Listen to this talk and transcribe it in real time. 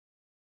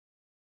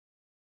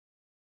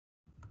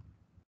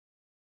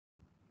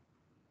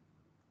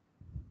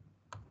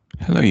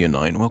Hello, Year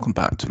 9. Welcome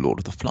back to Lord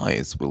of the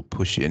Flies. We'll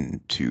push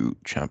into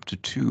Chapter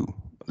 2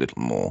 a little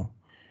more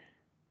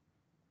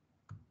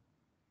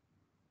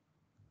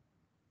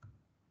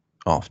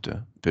after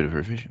a bit of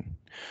revision.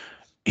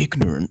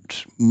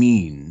 Ignorant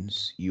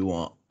means you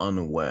are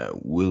unaware,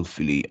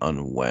 willfully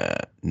unaware,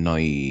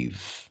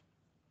 naive,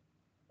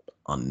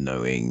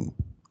 unknowing,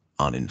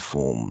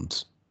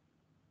 uninformed,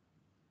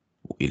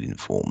 or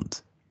ill-informed.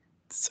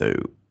 So,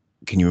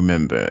 can you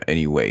remember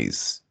any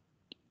ways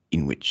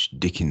in which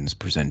Dickens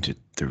presented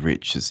the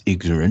rich as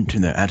ignorant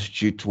in their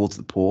attitude towards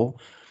the poor?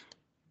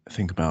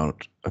 Think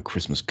about A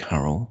Christmas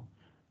Carol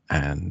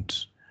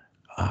and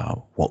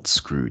what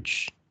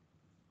Scrooge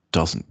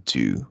doesn't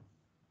do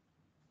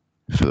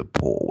for the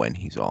poor when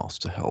he's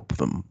asked to help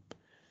them,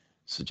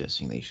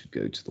 suggesting they should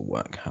go to the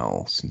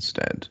workhouse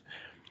instead.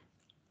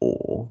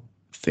 Or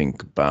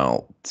think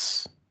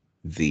about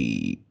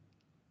the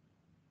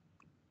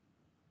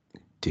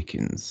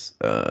Dickens,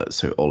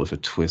 so Oliver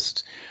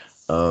Twist.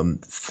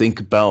 Think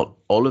about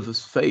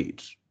Oliver's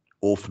fate,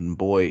 orphan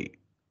boy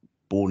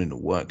born in a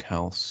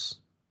workhouse.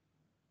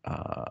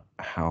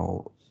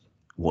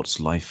 What's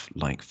life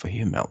like for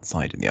him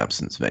outside in the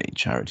absence of any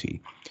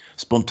charity?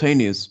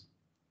 Spontaneous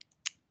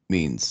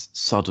means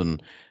sudden,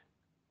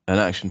 an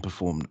action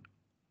performed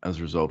as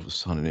a result of a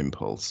sudden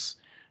impulse.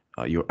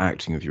 You're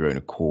acting of your own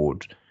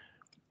accord,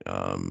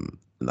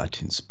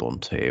 Latin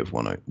sponte, of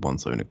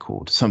one's own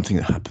accord, something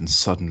that happens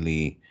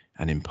suddenly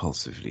and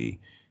impulsively.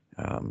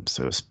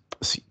 So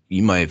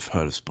you may have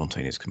heard of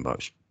spontaneous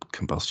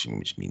combustion,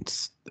 which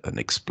means an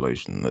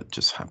explosion that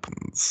just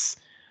happens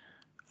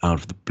out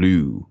of the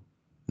blue,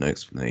 no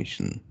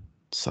explanation,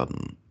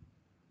 sudden,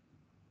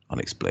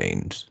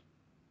 unexplained,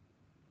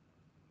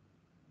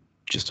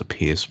 just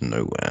appears from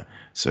nowhere.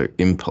 So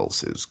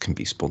impulses can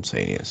be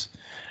spontaneous,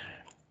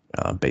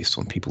 based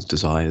on people's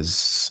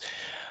desires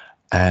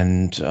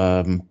and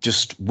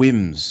just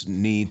whims,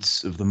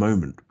 needs of the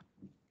moment,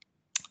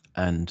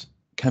 and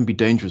can be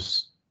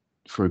dangerous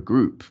for a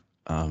group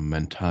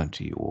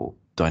mentality or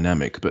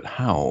dynamic. But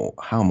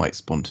how might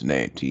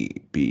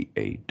spontaneity be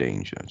a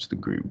danger to the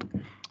group? I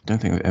don't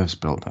think I've ever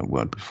spelled that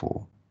word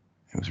before.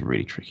 It was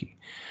really tricky.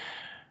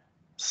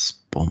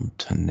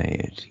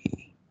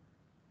 Spontaneity.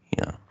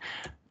 Yeah.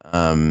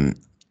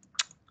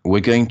 We're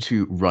going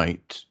to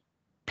write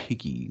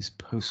Piggy's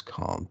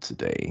postcard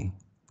today.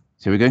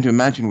 So we're going to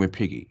imagine we're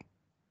Piggy,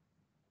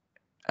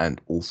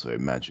 and also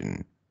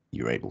imagine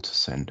you're able to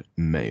send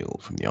mail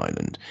from the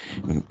island.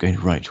 We're going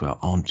to write to our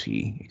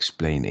auntie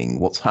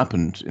explaining what's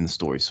happened in the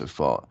story so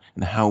far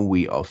and how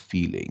we are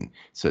feeling.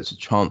 So it's a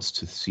chance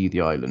to see the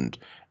island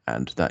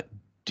and that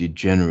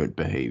degenerate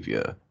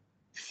behavior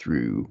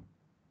through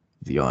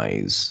the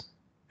eyes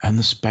and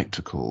the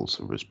spectacles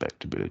of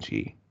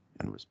respectability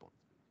and responsibility.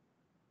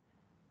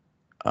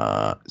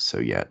 So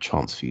yeah,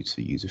 chance for you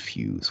to use a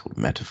few sort of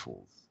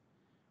metaphors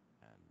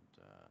and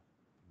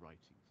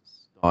writing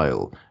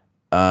style.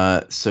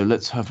 So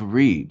let's have a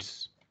read.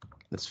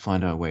 Let's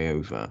find our way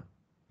over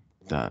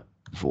that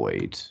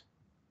void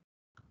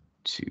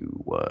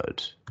to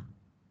Word.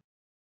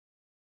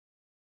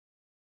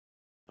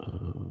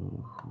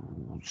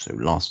 So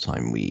last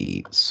time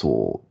we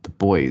saw the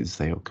boys,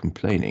 they are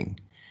complaining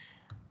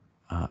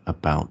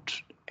about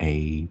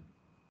a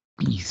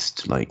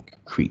beast-like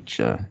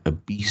creature, a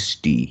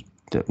beastie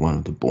that one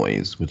of the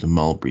boys with a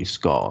mulberry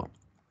scar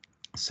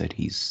said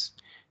he's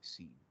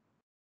seen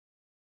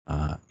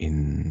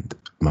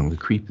among the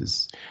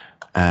creepers.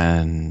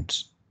 And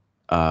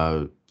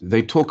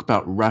they talk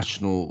about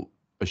rational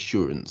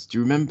assurance. Do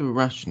you remember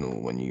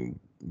rational when you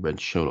read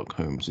Sherlock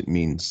Holmes? It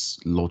means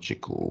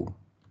logical.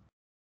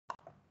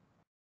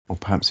 Or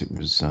perhaps it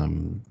was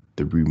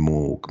the Rue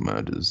Morgue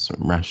murders.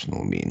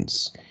 Rational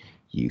means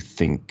you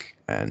think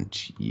and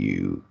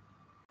you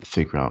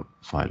figure out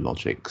via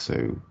logic.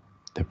 So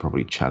they're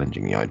probably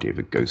challenging the idea of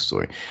a ghost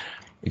story.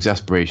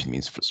 Exasperation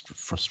means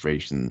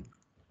frustration.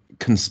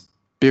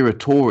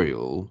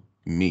 Conspiratorial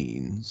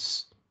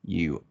means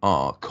you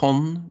are.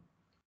 Con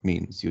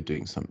means you're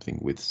doing something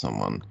with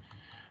someone.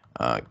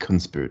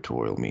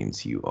 Conspiratorial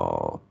means you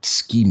are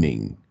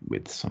scheming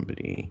with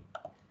somebody.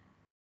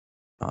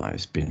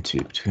 I've been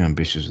too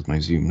ambitious with my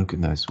Zoom. Look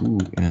at this. Ooh,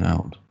 in and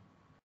out.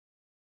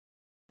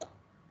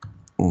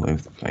 All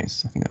over the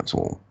place. I think that's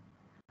all.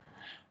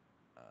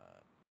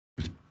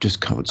 We've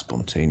just covered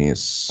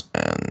spontaneous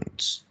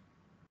and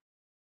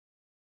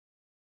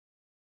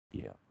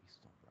yeah.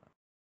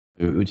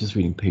 We're just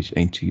reading page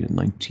 18 and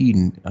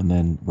 19 and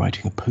then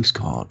writing a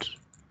postcard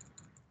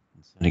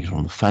and sending it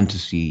on the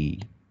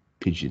fantasy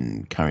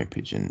pigeon, carrier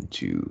pigeon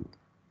to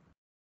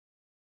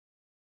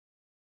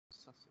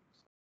Sussex.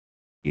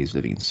 He is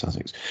living in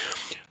Sussex.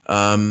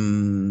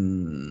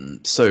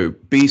 So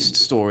beast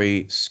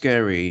story,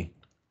 scary,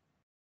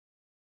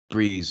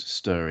 breeze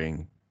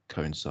stirring,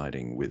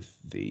 coinciding with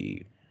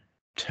the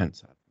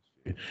tense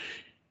atmosphere.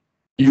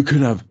 You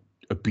could have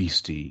a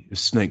beastie, a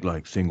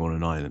snake-like thing on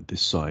an island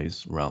this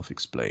size, Ralph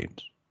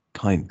explained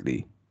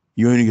kindly.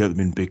 You only get them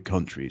in big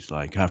countries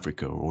like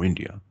Africa or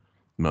India,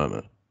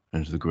 murmur,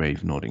 and the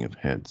grave nodding of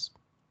heads.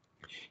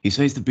 He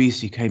says the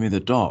beastie came in the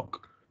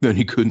dark, then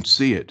he couldn't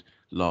see it.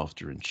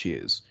 Laughter and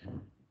cheers.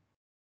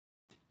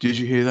 Did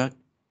you hear that?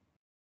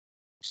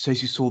 He says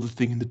he saw the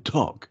thing in the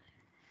dark.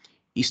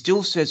 He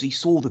still says he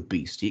saw the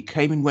beastie. It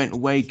came and went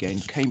away again,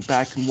 came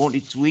back and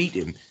wanted to eat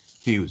him.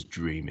 He was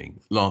dreaming.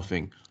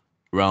 Laughing,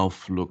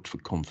 Ralph looked for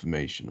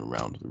confirmation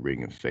around the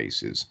ring of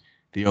faces.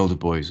 The older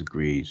boys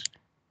agreed,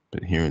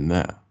 but here and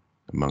there,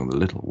 among the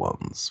little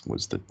ones,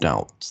 was the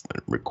doubt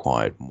that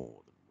required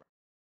more.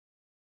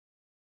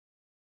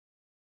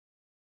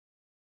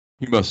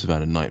 He must have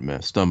had a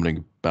nightmare,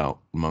 stumbling about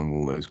among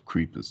all those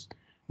creepers.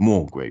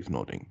 More grave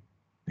nodding.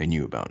 They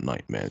knew about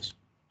nightmares.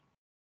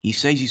 He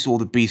says he saw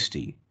the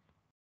beastie,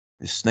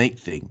 the snake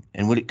thing,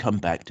 and will it come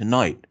back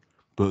tonight?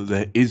 But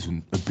there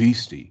isn't a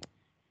beastie.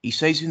 He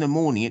says in the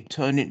morning it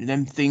turned into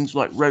them things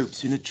like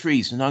ropes in the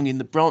trees and hung in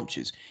the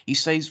branches. He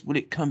says, will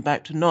it come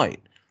back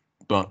tonight?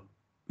 But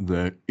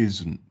there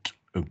isn't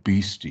a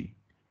beastie.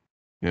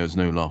 There's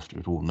no laughter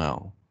at all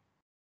now.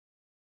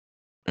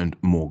 And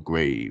more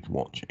grave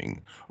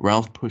watching.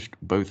 Ralph pushed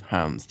both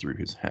hands through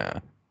his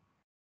hair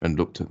and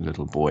looked at the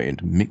little boy in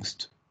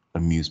mixed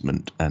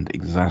amusement and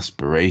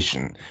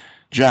exasperation.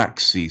 Jack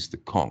seized the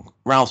conch.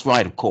 Ralph's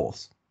right, of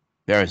course.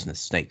 There isn't a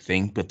snake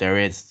thing, but there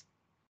is.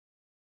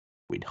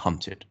 We'd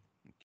hunt it.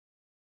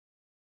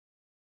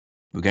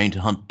 We're going to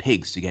hunt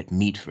pigs to get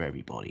meat for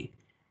everybody,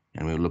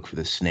 and we'll look for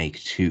the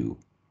snake too.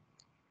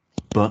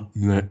 But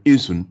there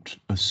isn't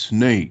a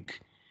snake.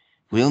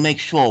 We'll make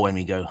sure when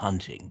we go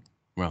hunting.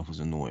 Ralph was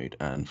annoyed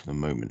and, for the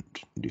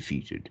moment,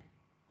 defeated.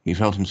 He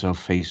felt himself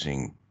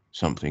facing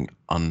something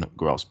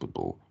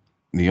ungraspable.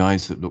 The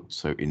eyes that looked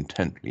so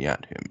intently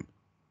at him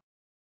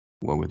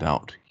were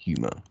without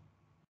humor.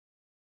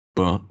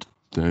 But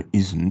there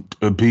isn't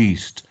a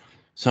beast.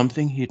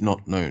 Something he had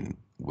not known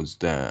was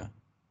there,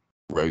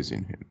 rose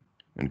in him,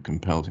 and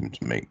compelled him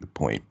to make the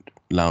point,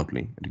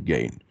 loudly and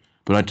again.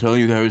 But I tell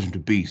you there isn't a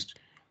beast.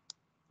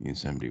 The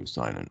assembly was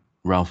silent.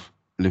 Ralph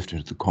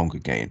lifted the conch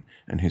again,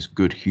 and his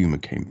good humor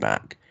came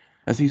back,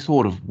 as he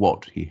thought of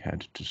what he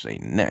had to say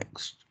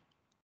next.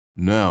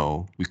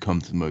 Now we come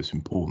to the most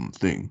important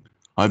thing.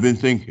 I've been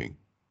thinking.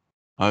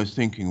 I was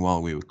thinking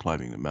while we were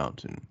climbing the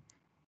mountain.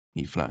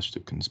 He flashed a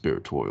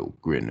conspiratorial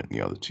grin at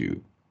the other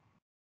two.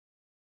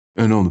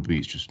 And on the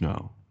beach just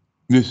now.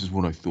 This is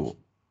what I thought.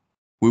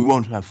 We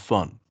want to have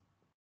fun.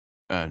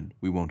 And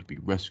we want to be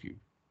rescued.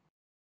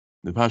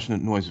 The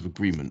passionate noise of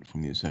agreement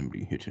from the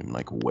assembly hit him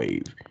like a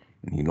wave,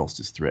 and he lost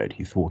his thread.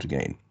 He thought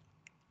again.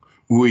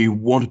 We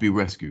want to be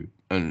rescued,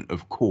 and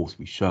of course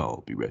we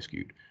shall be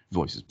rescued.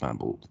 Voices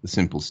babbled, the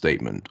simple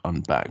statement,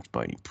 unbacked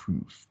by any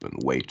proof than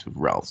the weight of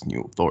Ralph's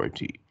new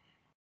authority,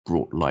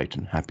 brought light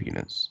and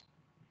happiness.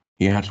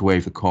 He had to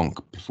wave the conch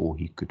before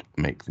he could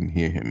make them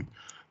hear him.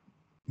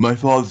 My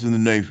father's in the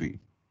Navy.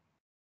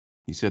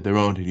 He said there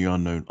aren't any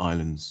unknown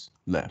islands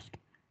left.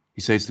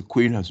 He says the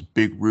Queen has a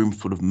big room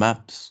full of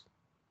maps,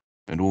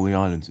 and all the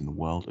islands in the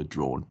world are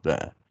drawn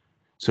there.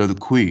 So the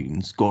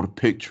Queen's got a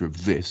picture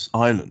of this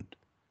island.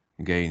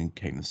 Again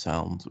came the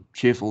sounds of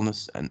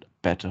cheerfulness and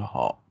better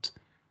heart.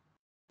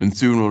 And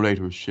sooner or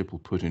later a ship will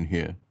put in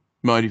here.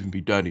 Might even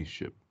be Daddy's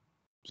ship.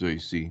 So you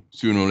see,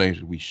 sooner or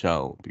later we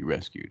shall be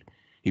rescued.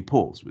 He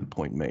paused with the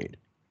point made.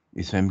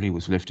 The assembly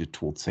was lifted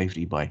toward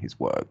safety by his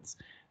words.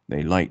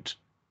 They liked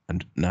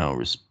and now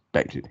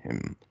respected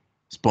him.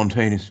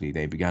 Spontaneously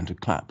they began to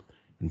clap,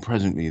 and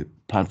presently the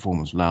platform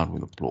was loud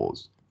with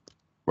applause.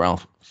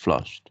 Ralph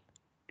flushed,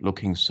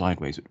 looking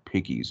sideways at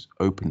Piggy's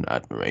open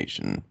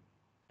admiration,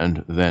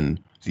 and then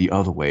the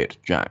other way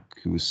at Jack,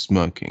 who was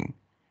smirking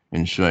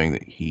and showing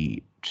that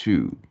he,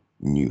 too,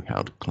 knew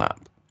how to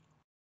clap.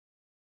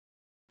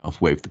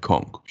 Ralph waved the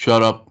conch.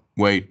 Shut up,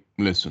 wait,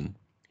 listen,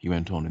 he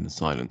went on in the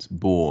silence,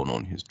 borne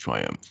on his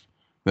triumph.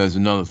 There's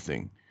another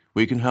thing.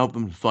 We can help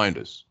them to find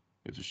us.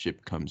 If the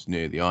ship comes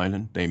near the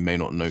island, they may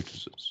not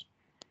notice us.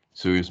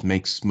 So we must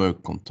make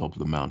smoke on top of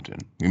the mountain.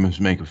 We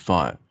must make a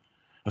fire.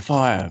 A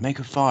fire! Make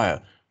a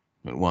fire!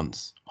 At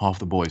once, half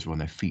the boys were on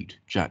their feet.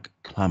 Jack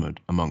clamoured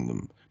among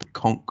them, the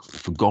conch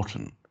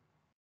forgotten.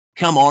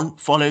 Come on,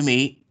 follow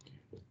me.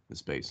 The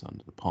space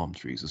under the palm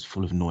trees was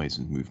full of noise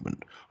and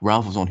movement.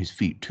 Ralph was on his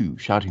feet too,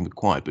 shouting the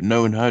quiet, but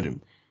no one heard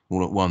him.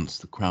 All at once,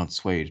 the crowd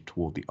swayed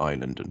toward the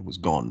island and was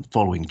gone,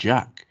 following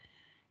Jack.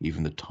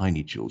 Even the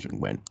tiny children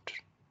went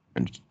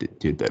and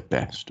did their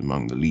best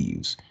among the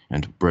leaves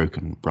and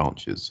broken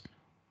branches.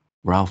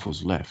 Ralph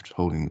was left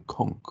holding the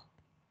conch,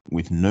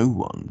 with no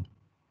one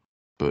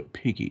but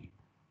Piggy.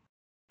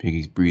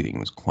 Piggy's breathing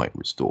was quite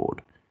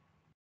restored.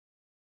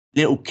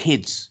 Little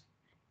kids,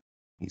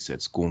 he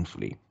said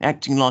scornfully,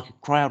 acting like a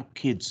crowd of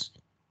kids.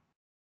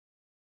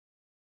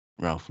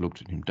 Ralph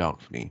looked at him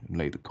doubtfully and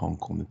laid the conch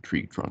on the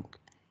tree trunk.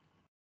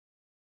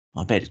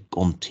 I bet it's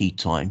gone tea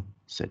time,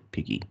 said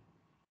Piggy.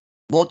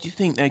 What do you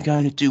think they're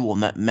going to do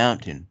on that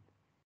mountain?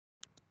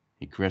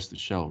 He caressed the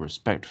shell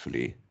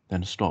respectfully,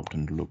 then stopped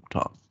and looked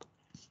up.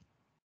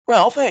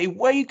 Ralph, hey,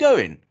 where are you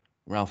going?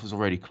 Ralph was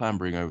already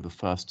clambering over the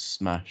first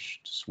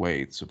smashed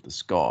swathes of the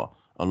scar.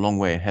 A long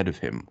way ahead of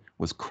him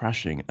was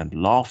crashing and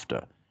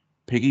laughter.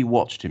 Piggy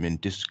watched him in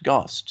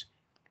disgust.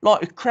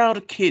 like a crowd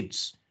of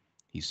kids.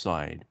 He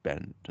sighed,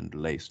 bent, and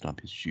laced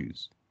up his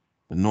shoes.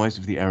 The noise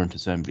of the errant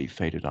assembly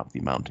faded up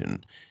the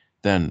mountain.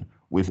 Then,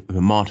 with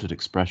the martyred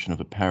expression of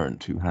a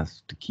parent who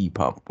has to keep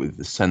up with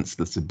the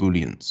senseless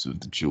ebullience of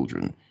the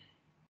children,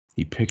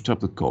 he picked up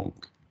the conch,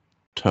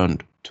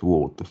 turned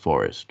toward the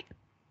forest,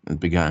 and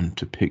began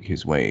to pick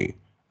his way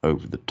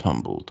over the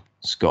tumbled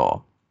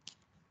scar.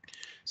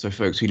 So,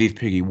 folks, we leave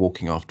Piggy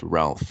walking after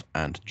Ralph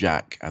and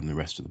Jack and the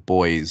rest of the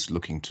boys,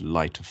 looking to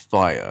light a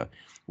fire.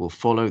 We'll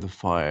follow the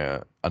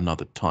fire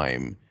another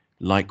time.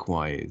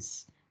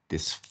 Likewise,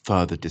 this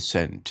further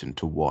descent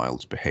into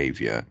wild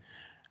behavior.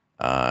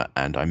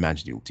 And I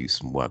imagine you'll do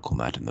some work on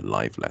that in the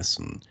live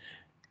lesson.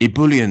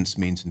 Ebullience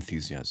means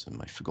enthusiasm.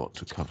 I forgot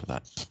to cover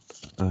that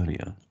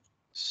earlier.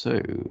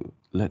 So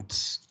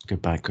let's go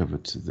back over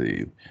to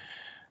the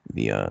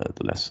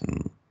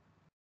lesson.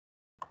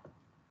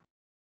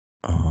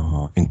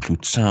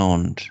 Include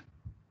sound.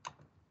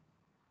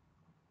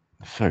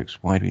 Folks,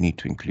 why do we need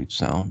to include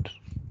sound?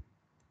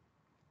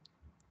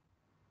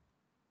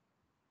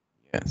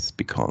 Yes,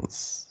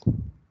 because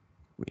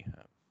we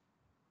have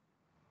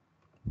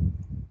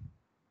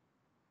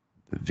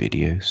the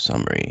video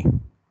summary.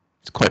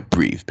 It's quite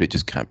brief, but it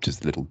just captures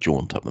the little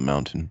jaunt up the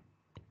mountain.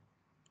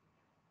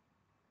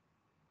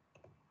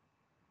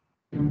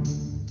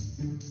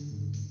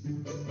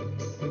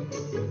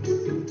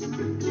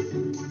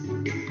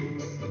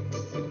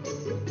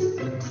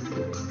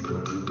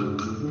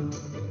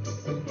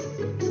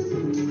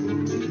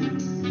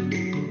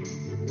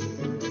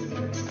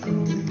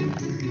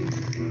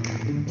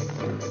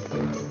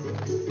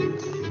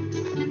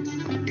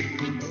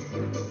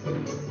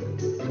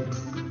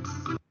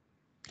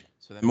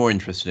 So they're more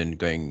interested in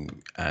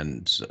going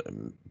and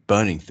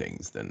burning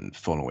things than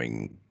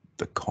following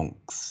the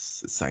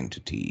conch's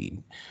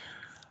sanctity.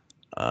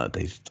 I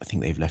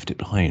think they've left it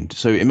behind.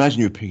 So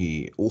imagine you're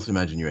Piggy. Also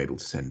imagine you're able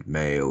to send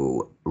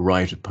mail,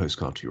 write a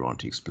postcard to your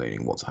auntie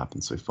explaining what's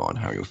happened so far and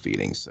how you're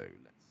feeling. So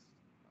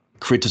let's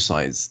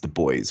criticize the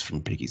boys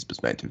from Piggy's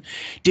perspective.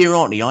 Dear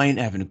auntie, I ain't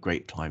having a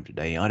great time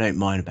today. I don't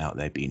mind about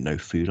there being no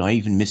food. I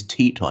even missed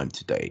tea time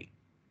today.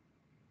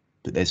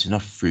 But there's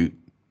enough fruit.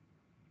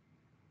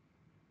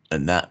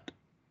 And that,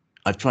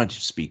 I've tried to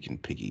speak in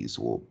Piggy's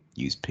or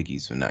use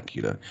Piggy's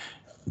vernacular,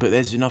 but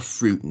there's enough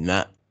fruit in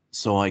that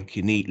so I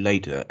can eat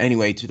later.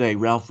 Anyway, today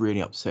Ralph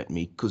really upset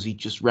me because he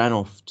just ran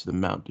off to the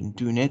mountain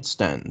doing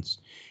headstands.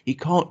 He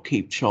can't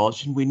keep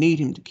charge and we need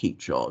him to keep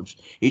charge.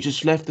 He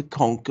just left the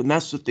conch and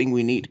that's the thing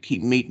we need to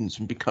keep meetings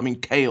from becoming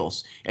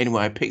chaos.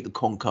 Anyway, I picked the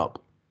conch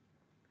up.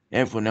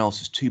 Everyone else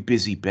is too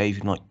busy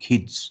behaving like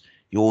kids.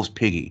 Yours,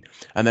 Piggy.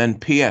 And then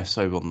PS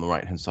over on the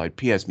right-hand side.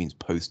 PS means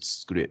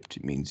postscript.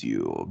 It means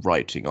you're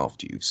writing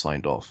after you've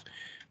signed off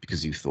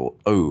because you thought,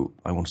 oh,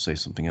 I want to say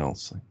something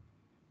else.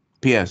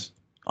 PS,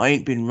 I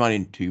ain't been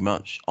running too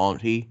much,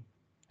 auntie,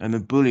 and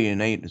the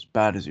bullying ain't as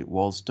bad as it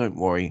was. Don't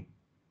worry.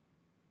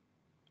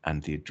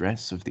 And the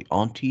address of the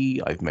auntie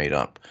I've made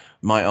up.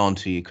 My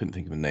auntie, I couldn't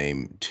think of a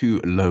name, 2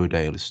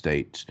 Lowdale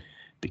Estate,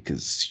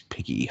 because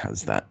Piggy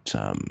has that,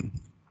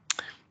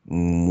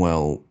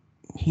 well,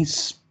 he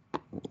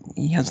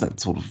has that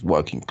sort of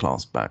working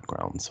class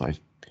background, so I've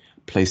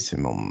placed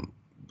him on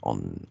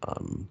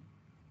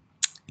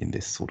in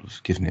this sort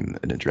of, given him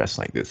an address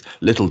like this,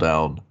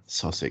 Littledown,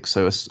 Sussex.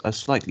 So a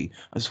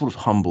sort of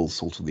humble,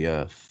 salt of the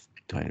earth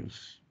kind of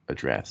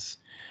address.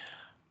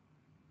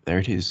 There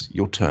it is.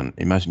 Your turn.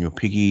 Imagine you're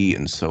Piggy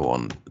and so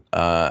on.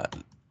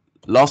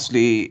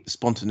 Lastly,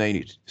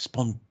 spontaneity.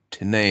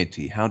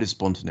 How did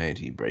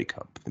spontaneity break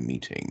up the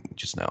meeting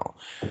just now?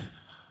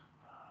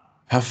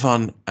 Have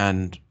fun,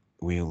 and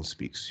we'll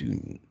speak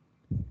soon.